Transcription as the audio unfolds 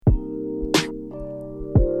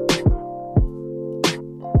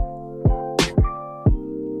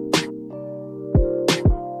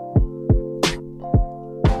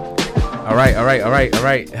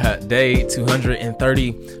right. Day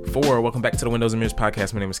 234. Welcome back to the Windows and Mirrors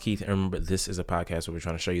podcast. My name is Keith, and remember, this is a podcast where we're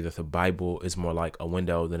trying to show you that the Bible is more like a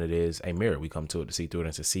window than it is a mirror. We come to it to see through it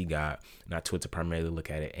and to see God, not to it to primarily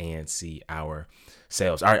look at it and see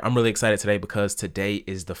ourselves. All right, I'm really excited today because today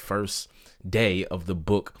is the first day of the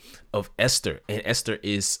book of Esther, and Esther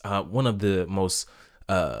is one of the most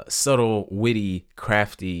subtle, witty,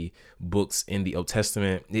 crafty books in the Old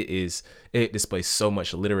Testament. It displays so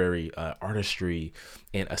much literary artistry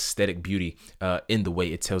and aesthetic beauty in the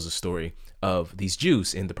way it tells the story of these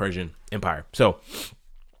Jews in the Persian Empire. So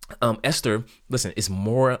Esther, listen, is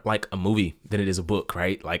more like a movie than it is a book,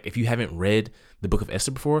 right? Like, if you haven't read the book of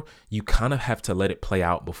Esther before, you kind of have to let it play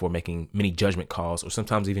out before making many judgment calls or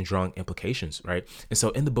sometimes even drawing implications, right? And so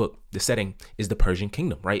in the book, the setting is the Persian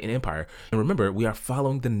kingdom, right? An empire. And remember, we are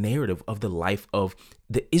following the narrative of the life of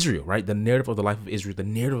the Israel, right? The narrative of the life of Israel, the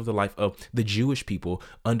narrative of the life of the Jewish people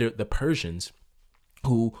under the Persians,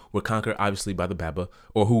 who were conquered obviously by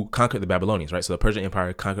who conquered the Babylonians, right? So the Persian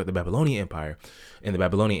Empire conquered the Babylonian Empire, and the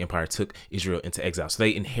Babylonian Empire took Israel into exile. So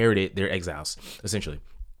they inherited their exiles, essentially.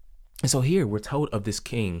 And so here we're told of this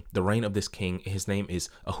king, the reign of this king. His name is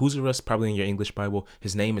Ahasuerus, probably in your English Bible.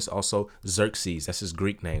 His name is also Xerxes. That's his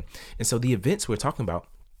Greek name. And so the events we're talking about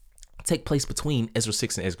take place between Ezra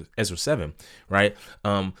 6 and Ezra 7, right?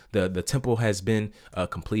 The temple has been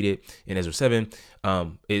completed in Ezra 7.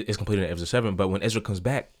 It's completed in Ezra 7. But when Ezra comes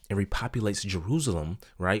back and repopulates Jerusalem,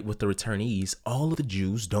 right, with the returnees, all of the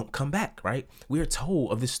Jews don't come back, right? We are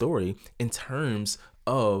told of this story in terms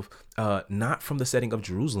of not from the setting of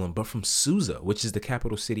Jerusalem, but from Susa, which is the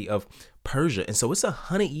capital city of Persia. And so it's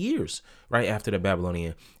 100 years right after the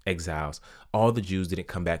Babylonian exiles. All the Jews didn't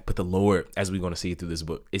come back, but the Lord, as we're going to see through this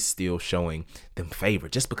book, is still showing them favor.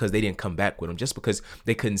 Just because they didn't come back with them, just because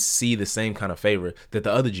they couldn't see the same kind of favor that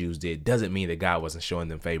the other Jews did, doesn't mean that God wasn't showing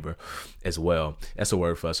them favor as well. That's a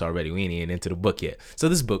word for us already. We ain't even into the book yet. So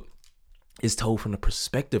this book is told from the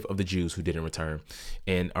perspective of the Jews who didn't return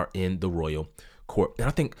and are in the royal court. And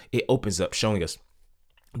I think it opens up showing us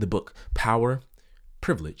the book power,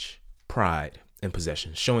 privilege, pride, and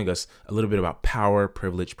possessions, showing us a little bit about power,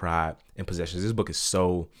 privilege, pride, and possessions. This book is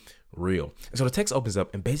so real. And so the text opens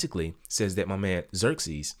up and basically says that my man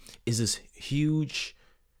Xerxes is this huge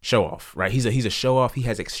show off, right? He's a show off. He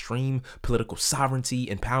has extreme political sovereignty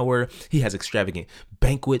and power. He has extravagant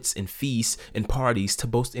banquets and feasts and parties to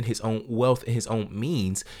boast in his own wealth and his own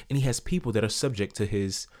means. And he has people that are subject to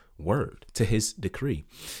his word, to his decree.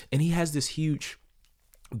 And he has this huge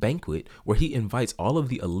banquet where he invites all of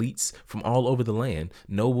the elites from all over the land,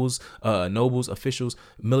 nobles, officials,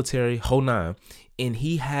 military, whole nine. And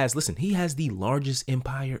he has the largest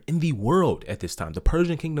empire in the world at this time. The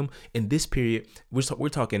Persian kingdom in this period, we're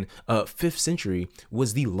talking 5th century,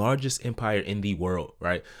 was the largest empire in the world,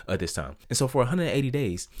 right, at this time. And so for 180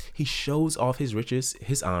 days, he shows off his riches,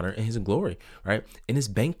 his honor, and his glory, right? And his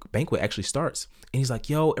banquet actually starts. And he's like,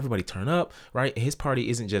 yo, everybody turn up, right? And his party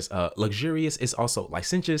isn't just luxurious, it's also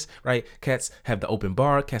licentious, right? Cats have the open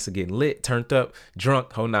bar, cats are getting lit, turned up,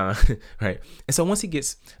 drunk, whole nine, right? And so once he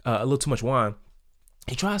gets a little too much wine,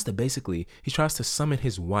 he tries to summon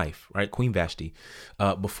his wife, right, Queen Vashti,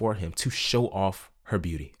 before him to show off her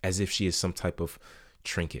beauty as if she is some type of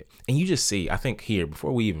trinket. And you just see, I think here,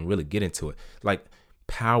 before we even really get into it, like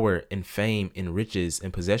power and fame and riches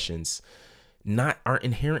and possessions aren't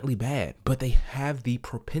inherently bad, but they have the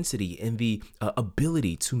propensity and the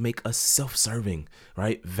ability to make us self-serving,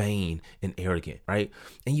 right? Vain and arrogant, right?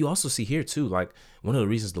 And you also see here too, like one of the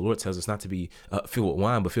reasons the Lord tells us not to be filled with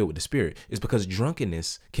wine, but filled with the Spirit, is because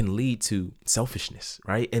drunkenness can lead to selfishness,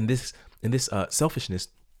 right? And this selfishness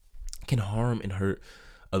can harm and hurt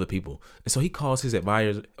other people. And so he calls his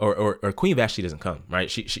advisors, or Queen Vashti doesn't come,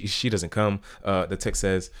 right? She doesn't come. The text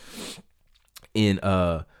says in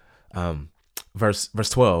verse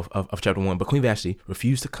 12 of chapter 1, but Queen Vashti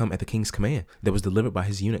refused to come at the king's command that was delivered by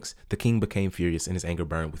his eunuchs. The king became furious and his anger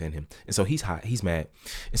burned within him. And so he's hot, he's mad.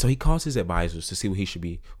 And so he calls his advisors to see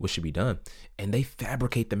what should be done. And they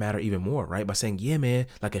fabricate the matter even more, right? By saying, yeah, man,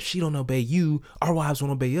 like if she don't obey you, our wives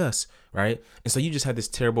won't obey us, right? And so you just had this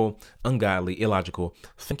terrible, ungodly, illogical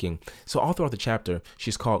thinking. So all throughout the chapter,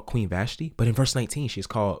 she's called Queen Vashti, but in verse 19, she's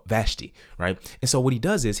called Vashti, right? And so what he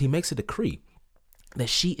does is he makes a decree that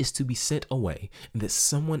she is to be sent away and that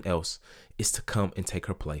someone else is to come and take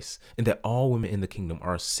her place, and that all women in the kingdom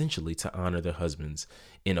are essentially to honor their husbands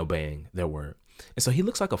in obeying their word. And so he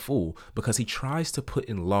looks like a fool because he tries to put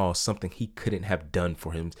in law something he couldn't have done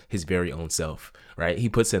for his very own self, right? He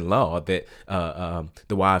puts in law that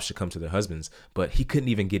the wives should come to their husbands, but he couldn't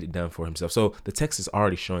even get it done for himself. So the text is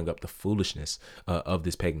already showing up the foolishness of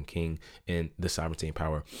this pagan king and the sovereignty and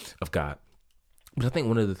power of God. But I think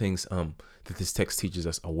one of the things that this text teaches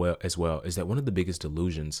us as well is that one of the biggest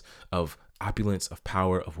delusions of opulence, of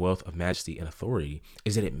power, of wealth, of majesty, and authority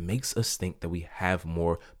is that it makes us think that we have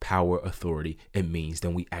more power, authority, and means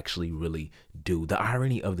than we actually really do. The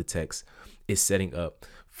irony of the text is setting up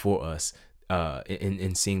for us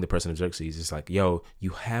in seeing the person of Xerxes. It's like, yo, you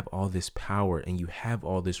have all this power and you have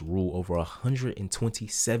all this rule over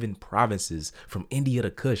 127 provinces from India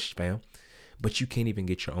to Kush, fam. But you can't even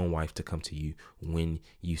get your own wife to come to you when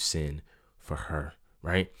you sin for her,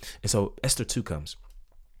 right? And so Esther 2 comes.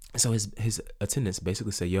 So his attendants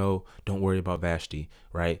basically say, yo, don't worry about Vashti,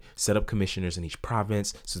 right? Set up commissioners in each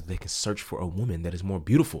province so that they can search for a woman that is more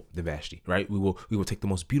beautiful than Vashti, right? We will take the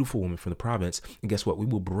most beautiful woman from the province, and guess what? We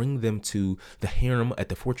will bring them to the harem at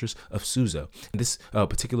the fortress of Susa. And this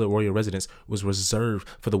particular royal residence was reserved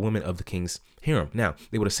for the women of the king's harem. Now,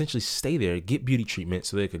 they would essentially stay there, get beauty treatment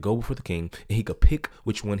so they could go before the king, and he could pick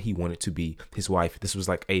which one he wanted to be his wife. This was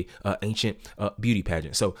like a ancient beauty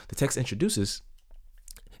pageant. So the text introduces,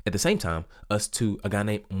 at the same time, us to a guy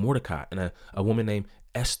named Mordecai and a woman named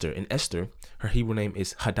Esther. And Esther, her Hebrew name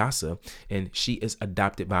is Hadassah, and she is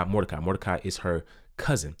adopted by Mordecai. Mordecai is her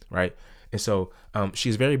cousin, right? And so she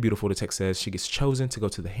is very beautiful. The text says she gets chosen to go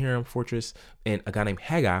to the harem fortress, and a guy named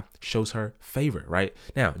Haggai shows her favor, right?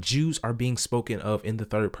 Now, Jews are being spoken of in the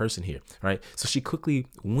third person here, right? So she quickly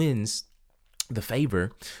wins the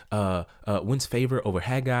favor, wins favor over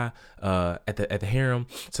Haggai at the harem,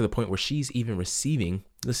 to the point where she's even receiving,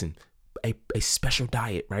 listen, a special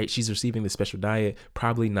diet, right? She's receiving the special diet,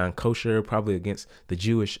 probably non-kosher, probably against the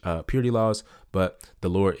Jewish purity laws, but the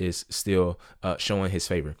Lord is still showing his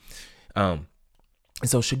favor. And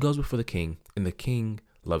so she goes before the king, and the king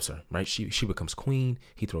loves her, right? She becomes queen.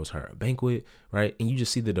 He throws her a banquet, right? And you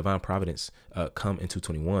just see the divine providence come in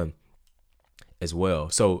 221 as well.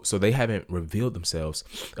 So they haven't revealed themselves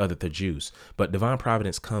that they're Jews, but divine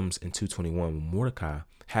providence comes in 221 when Mordecai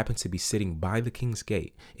happens to be sitting by the king's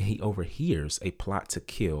gate, and he overhears a plot to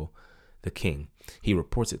kill the king. He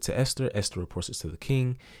reports it to Esther. Esther reports it to the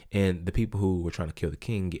king, and the people who were trying to kill the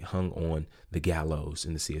king get hung on the gallows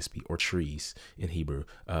in the CSB, or trees in Hebrew,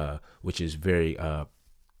 which is very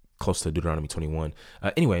close to Deuteronomy 21.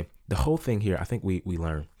 Anyway, the whole thing here, I think we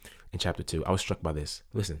learn in chapter 2, I was struck by this.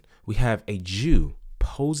 Listen, we have a Jew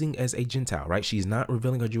posing as a Gentile, right? She's not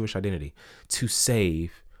revealing her Jewish identity to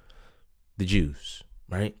save the Jews,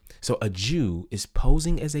 right? So a Jew is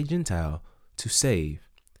posing as a Gentile to save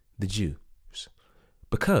the Jews.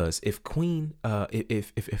 Because if King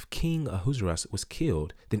Ahasuerus was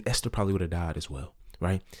killed, then Esther probably would have died as well,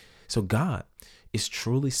 right? So God is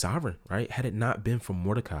truly sovereign, right? Had it not been for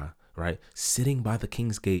Mordecai, right, sitting by the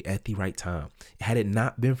king's gate at the right time, had it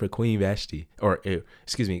not been for Queen Vashti,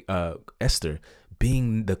 Esther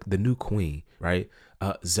being the new queen, right,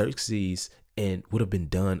 Xerxes and would have been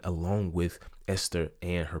done along with Esther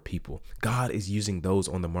and her people. God is using those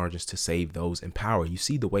on the margins to save those in power. You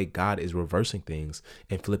see the way God is reversing things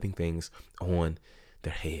and flipping things on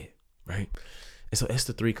their head, right? And so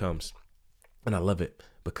Esther 3 comes, and I love it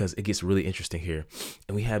because it gets really interesting here.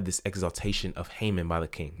 And we have this exaltation of Haman by the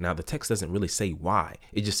king. Now, the text doesn't really say why.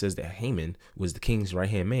 It just says that Haman was the king's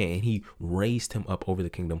right-hand man, and he raised him up over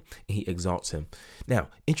the kingdom, and he exalts him. Now,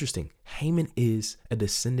 interesting, Haman is a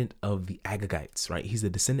descendant of the Agagites, right? He's a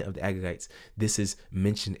descendant of the Agagites. This is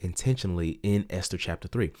mentioned intentionally in Esther chapter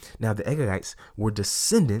 3. Now, the Agagites were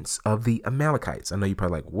descendants of the Amalekites. I know you're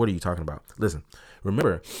probably like, what are you talking about? Listen,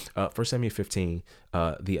 remember, 1 Samuel 15,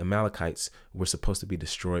 the Amalekites were supposed to be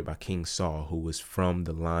destroyed by King Saul, who was from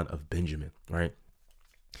the line of Benjamin, right?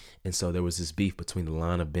 And so there was this beef between the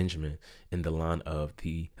line of Benjamin and the line of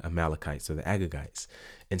the Amalekites, or the Agagites.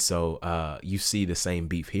 And so you see the same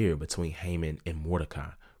beef here between Haman and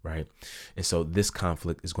Mordecai, right? And so this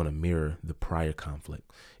conflict is going to mirror the prior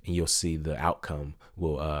conflict, and you'll see the outcome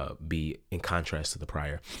will be in contrast to the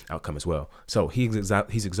prior outcome as well. So he's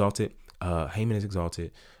exalted. Haman is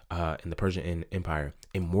exalted in the Persian Empire,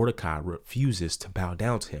 and Mordecai refuses to bow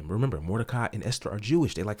down to him. Remember, Mordecai and Esther are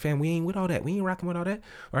Jewish. They're like, fam, we ain't with all that. We ain't rocking with all that,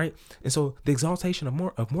 right? And so the exaltation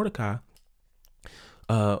of Mordecai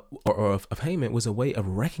or of Haman was a way of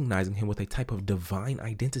recognizing him with a type of divine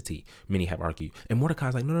identity, many have argued. And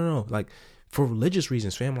Mordecai's like, no. Like, for religious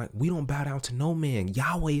reasons, fam, like, we don't bow down to no man.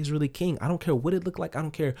 Yahweh is really king. I don't care what it looked like. I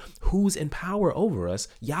don't care who's in power over us.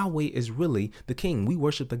 Yahweh is really the king. We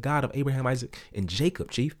worship the God of Abraham, Isaac, and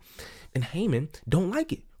Jacob, chief. And Haman don't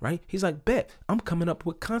like it, right? He's like, bet, I'm coming up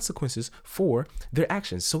with consequences for their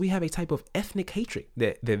actions. So we have a type of ethnic hatred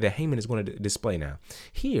that Haman is going to display now.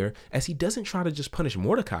 Here, as he doesn't try to just punish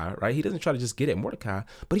Mordecai, right? He doesn't try to just get at Mordecai,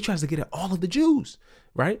 but he tries to get at all of the Jews,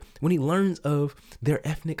 right? When he learns of their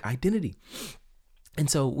ethnic identity. And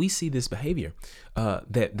so we see this behavior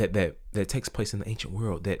that takes place in the ancient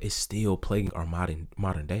world that is still plaguing our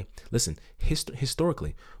modern day. Listen,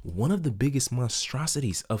 historically, one of the biggest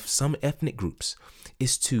monstrosities of some ethnic groups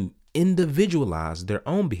is to individualize their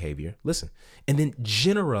own behavior. Listen, and then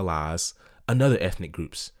generalize another ethnic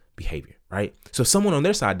group's behavior. Right? So if someone on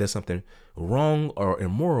their side does something wrong or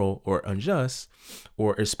immoral or unjust,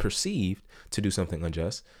 or is perceived to do something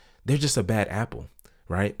unjust, they're just a bad apple.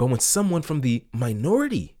 Right? But when someone from the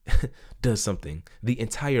minority does something, the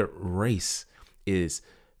entire race is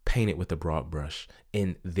painted with a broad brush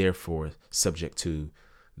and therefore subject to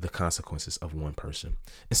the consequences of one person.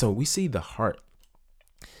 And so we see at the heart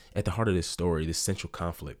of this story, this central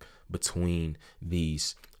conflict between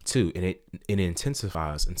these two, and it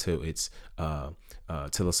intensifies until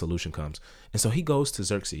till a solution comes. And so he goes to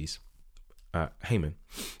Xerxes, Haman,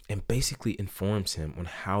 and basically informs him on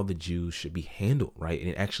how the Jews should be handled, right? And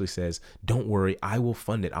it actually says, don't worry, I will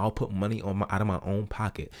fund it. I'll put money out of my own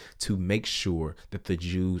pocket to make sure that the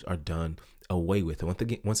Jews are done away with.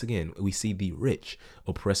 And once again, we see the rich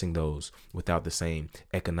oppressing those without the same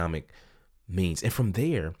economic means. And from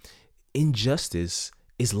there, injustice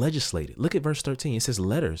is legislated. Look at verse 13. It says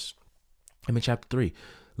chapter 3.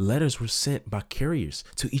 Letters were sent by carriers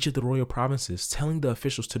to each of the royal provinces, telling the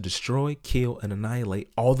officials to destroy, kill, and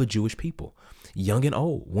annihilate all the Jewish people, young and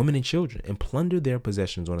old, women and children, and plunder their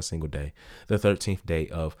possessions on a single day, the 13th day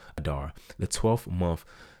of Adar, the 12th month.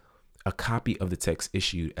 A copy of the text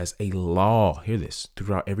issued as a law, hear this,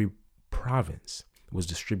 throughout every province was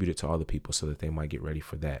distributed to all the people so that they might get ready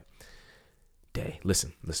for that day.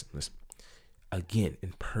 Listen. Again,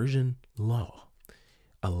 in Persian law,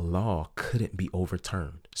 a law couldn't be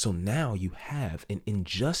overturned. So now you have an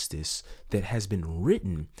injustice that has been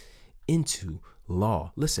written into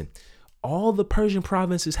law. Listen, all the Persian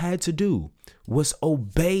provinces had to do was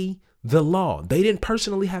obey the law. They didn't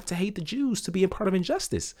personally have to hate the Jews to be a part of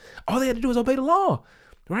injustice. All they had to do was obey the law,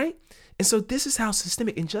 right? And so this is how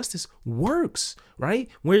systemic injustice works, right?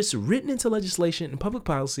 Where it's written into legislation and public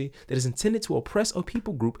policy that is intended to oppress a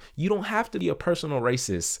people group. You don't have to be a personal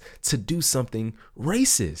racist to do something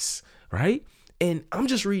racist, right? And I'm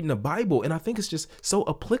just reading the Bible, and I think it's just so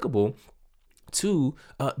applicable to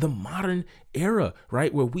the modern era,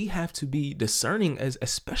 right? Where we have to be discerning,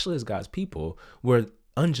 especially as God's people, where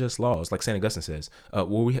unjust laws, like St. Augustine says, where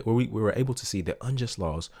we were able to see that unjust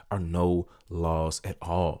laws are no laws at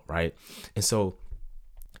all, right? And so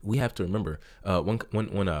we have to remember, one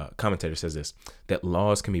commentator says this, that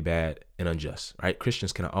laws can be bad and unjust, right?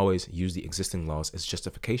 Christians can always use the existing laws as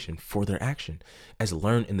justification for their action. As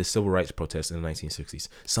learned in the civil rights protests in the 1960s,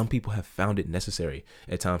 some people have found it necessary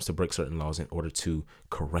at times to break certain laws in order to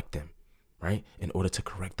correct them, right? In order to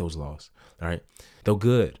correct those laws, all right? Though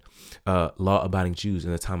good, law-abiding Jews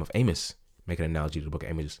in the time of Amos, make an analogy to the book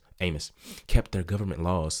of Amos, kept their government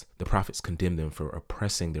laws, the prophets condemned them for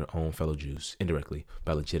oppressing their own fellow Jews indirectly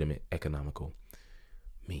by legitimate economical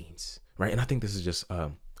means, right? And I think this is just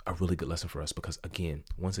a really good lesson for us because,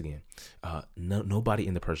 once again, nobody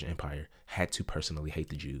in the Persian Empire had to personally hate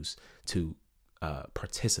the Jews to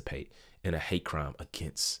participate in a hate crime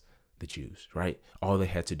against the Jews, right? All they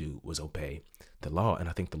had to do was obey the law. And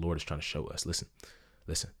I think the Lord is trying to show us, listen,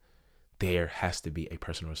 there has to be a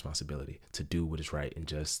personal responsibility to do what is right and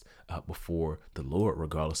just before the Lord,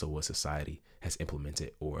 regardless of what society has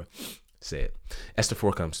implemented or said. Esther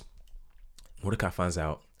 4 comes. Mordecai finds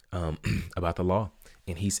out about the law,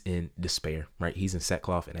 and he's in despair, right? He's in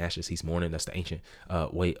sackcloth and ashes. He's mourning. That's the ancient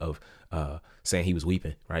way of saying he was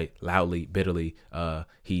weeping, right? Loudly, bitterly,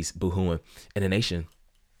 he's boohooing. And the nation,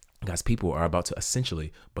 God's people, are about to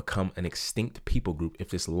essentially become an extinct people group if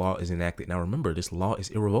this law is enacted. Now, remember, this law is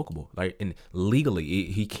irrevocable, right? And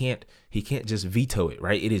legally, he can't just veto it,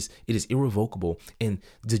 right? It is irrevocable, and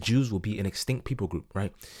the Jews will be an extinct people group,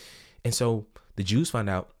 right? And so the Jews find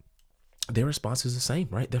out their response is the same,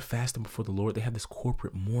 right? They're fasting before the Lord. They have this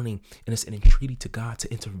corporate mourning, and it's an entreaty to God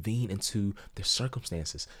to intervene into their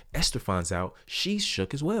circumstances. Esther finds out she's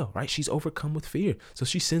shook as well, right? She's overcome with fear. So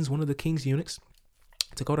she sends one of the king's eunuchs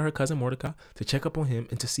to go to her cousin Mordecai to check up on him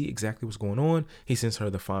and to see exactly what's going on. He sends her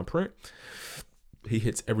the fine print. He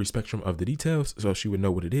hits every spectrum of the details so she would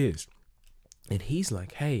know what it is. And he's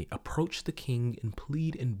like, hey, approach the king and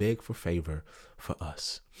plead and beg for favor for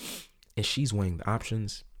us. And she's weighing the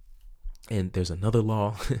options. And there's another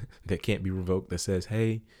law that can't be revoked that says,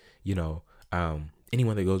 hey,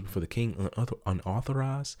 anyone that goes before the king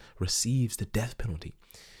unauthorized receives the death penalty.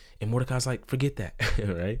 And Mordecai's like, forget that,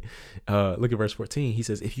 right? Look at verse 14. He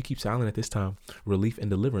says, if you keep silent at this time, relief and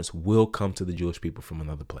deliverance will come to the Jewish people from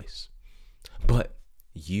another place. But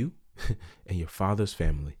you and your father's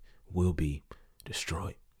family will be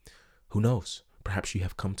destroyed. Who knows? Perhaps you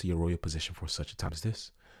have come to your royal position for such a time as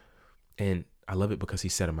this. And I love it because he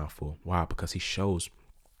said a mouthful. Why? Because he shows,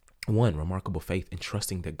 one, remarkable faith in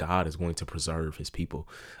trusting that God is going to preserve his people.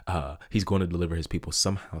 He's going to deliver his people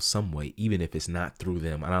somehow, some way, even if it's not through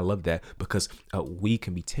them. And I love that because we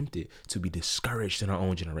can be tempted to be discouraged in our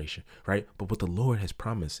own generation, right? But what the Lord has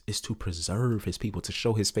promised is to preserve his people, to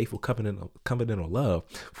show his faithful covenantal love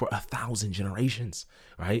for 1,000 generations,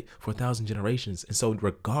 right? For 1,000 generations. And so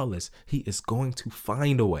regardless, he is going to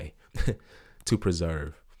find a way to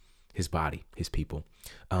preserve his body, his people.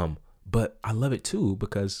 But I love it too,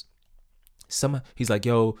 because he's like,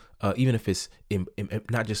 even if it's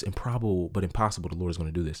not just improbable, but impossible, the Lord is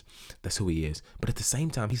going to do this. That's who he is. But at the same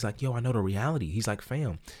time, he's like, I know the reality. He's like,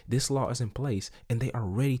 fam, this law is in place and they are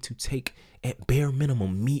ready to take at bare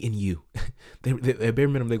minimum me and you. At bare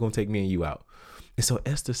minimum, they're going to take me and you out. And so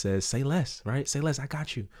Esther says, say less, right? Say less. I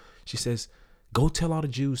got you. She says, go tell all the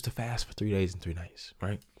Jews to fast for 3 days and 3 nights,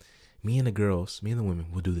 right? Me and the girls, me and the women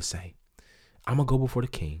will do the same. I'm going to go before the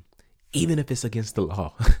king, even if it's against the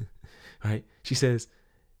law. Right? She says,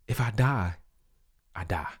 if I die, I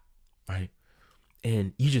die. Right?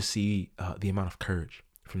 And you just see the amount of courage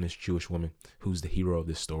from this Jewish woman who's the hero of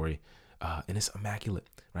this story. And it's immaculate,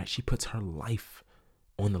 right? She puts her life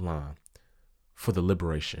on the line for the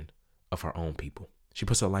liberation of her own people. She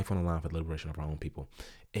puts her life on the line for the liberation of her own people.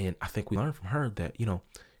 And I think we learn from her that,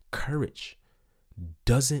 courage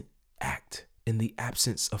doesn't act in the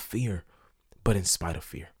absence of fear, but in spite of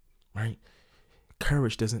fear, right?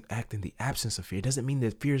 Courage doesn't act in the absence of fear. It doesn't mean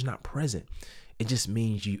that fear is not present. It just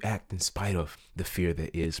means you act in spite of the fear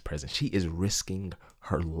that is present. She is risking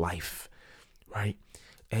her life, right?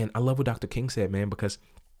 And I love what Dr. King said, man, because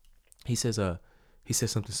he says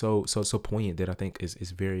something so poignant that I think is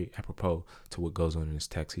very apropos to what goes on in this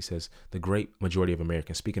text. He says the great majority of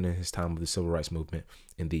Americans, speaking in his time of the civil rights movement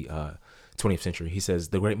in the 20th century, he says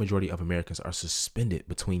the great majority of Americans are suspended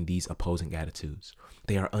between these opposing attitudes.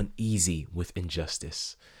 They are uneasy with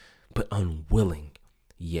injustice, but unwilling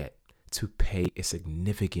yet to pay a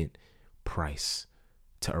significant price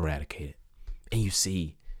to eradicate it. And you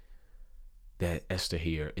see that Esther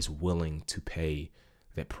here is willing to pay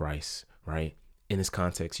that price, right? In this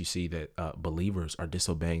context, you see that believers are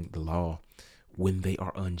disobeying the law when they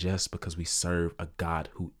are unjust because we serve a God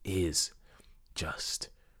who is just,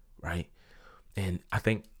 right? And I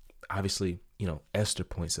think, obviously, Esther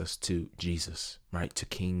points us to Jesus, right? To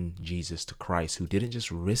King Jesus, to Christ, who didn't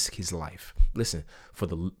just risk his life, listen,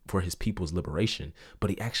 for his people's liberation, but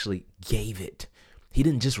he actually gave it. He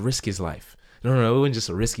didn't just risk his life. No, it wasn't just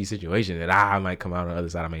a risky situation that I might come out on the other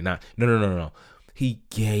side, I may not. No. He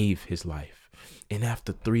gave his life. And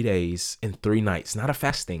after 3 days and 3 nights, not a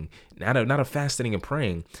fasting and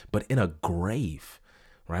praying, but in a grave,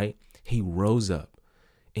 right? He rose up.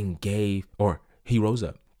 And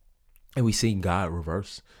we see God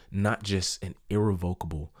reverse not just an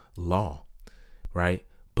irrevocable law, right?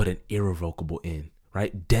 But an irrevocable end,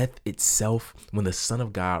 right? Death itself, when the Son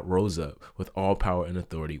of God rose up with all power and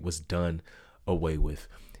authority, was done away with.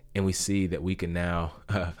 And we see that we can now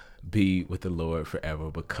be with the Lord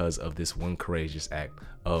forever because of this one courageous act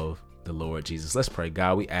of the Lord Jesus. Let's pray.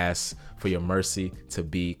 God, we ask for your mercy to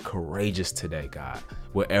be courageous today, God.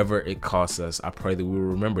 Wherever it costs us, I pray that we will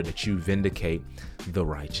remember that you vindicate the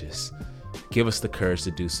righteous. Give us the courage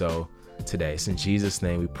to do so today. It's in Jesus'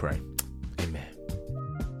 name we pray.